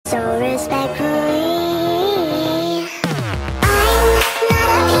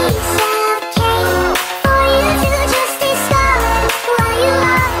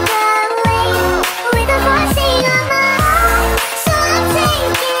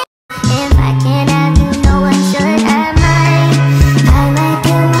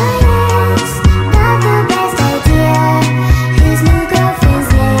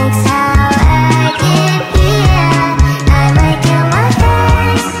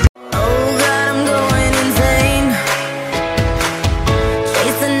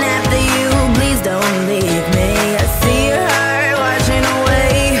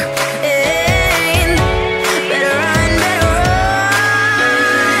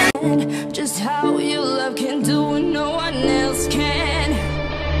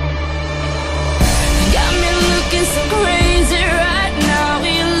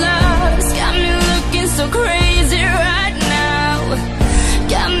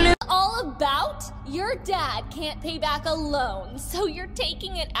Your dad can't pay back a loan, so you're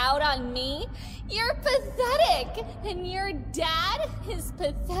taking it out on me? You're pathetic, and your dad is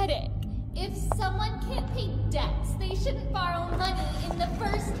pathetic. If someone can't pay debts, they shouldn't borrow money in the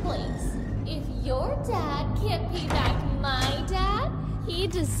first place. If your dad can't pay back my dad, he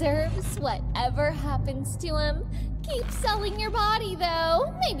deserves whatever happens to him. Keep selling your body,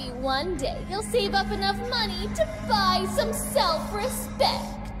 though. Maybe one day you'll save up enough money to buy some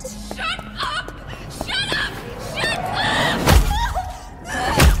self-respect. Shut up! Shut up! Shut up!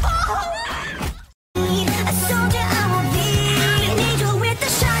 A soldier I will be, an angel with a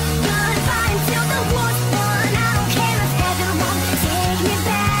shotgun, fight until the war's won. I don't care if heaven won't take me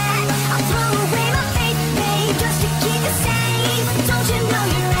back. I'll throw away my faith, babe, just to keep it safe. Don't you know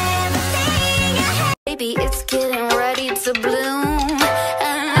you're everything I have? Baby, it's getting ready to bloom,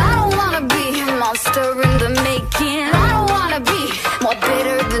 and I don't wanna be a monster in the making. I don't wanna be more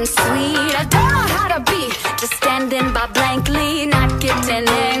bitter than sweet. I don't know how to be just standing by blankly, not getting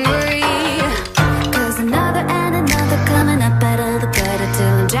angry. Cause another and another coming up out of the gutter till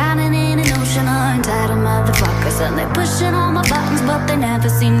I'm drowning in an ocean of entitled motherfuckers. And they're pushing all my buttons, but they never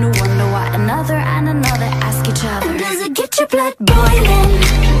seem to wonder why another and another ask each other, does it get your blood boiling?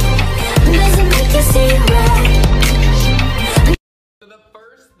 Does it make you see red? The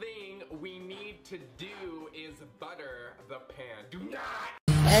first thing we need to do is butter the pan. Do not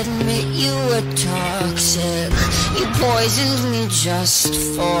admit you were toxic. You poisoned me just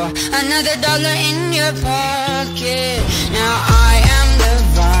for another dollar in your pocket. Now I am the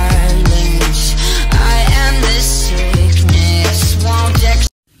violence, I am the sickness. Won't shut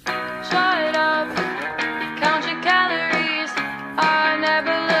up, count your calories. I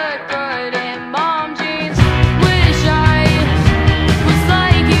never look good in mom jeans. Wish I was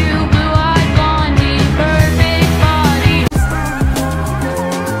like you, blue-eyed blondie, perfect body.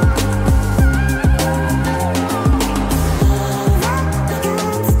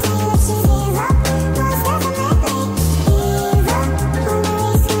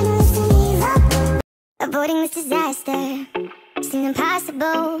 Avoiding this disaster seemed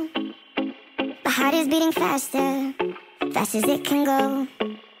impossible. My heart is beating faster, fast as it can go.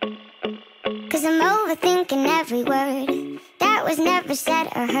 Cause I'm overthinking every word that was never said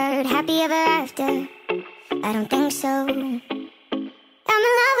or heard. Happy ever after? I don't think so. I'm in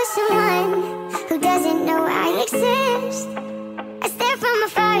love with someone who doesn't know I exist. I stare from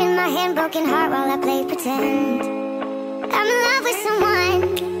afar in my hand, broken heart while I play pretend. I'm in love with someone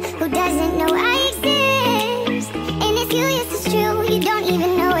who doesn't know I exist. And if you yes, it's true, you don't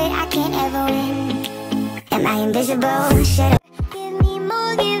even know it. I can't ever win. Am I invisible? Shut up. Give me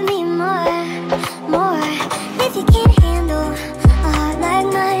more, more. If you can't handle a heart like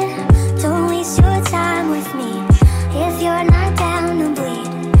mine, don't waste your time with me. If you're not down to bleed,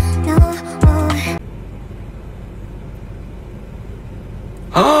 no.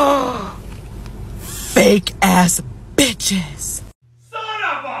 Oh, fake ass bitches. Son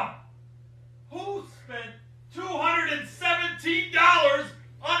of a! Who spent $217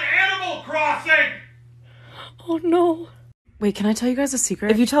 on Animal Crossing? Oh no. Wait, can I tell you guys a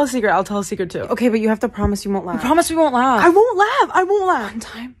secret? If you tell a secret, I'll tell a secret too. Okay, but you have to promise you won't laugh. I promise we won't laugh. I won't laugh. I won't laugh. One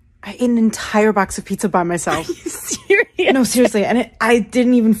time, I ate an entire box of pizza by myself. Are you serious? No, seriously. And I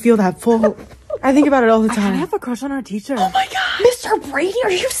didn't even feel that full. I think about it all the time. I have a crush on our teacher. Oh my god. Mr. Brady, are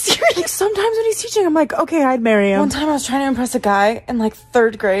you serious? Like, sometimes when he's teaching, I'm like, okay, I'd marry him. One time I was trying to impress a guy in like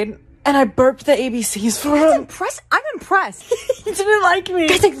 3rd grade, and I burped the ABCs for him. I'm impressed. He didn't like me.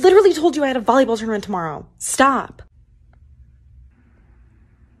 Guys, I literally told you I had a volleyball tournament tomorrow. Stop.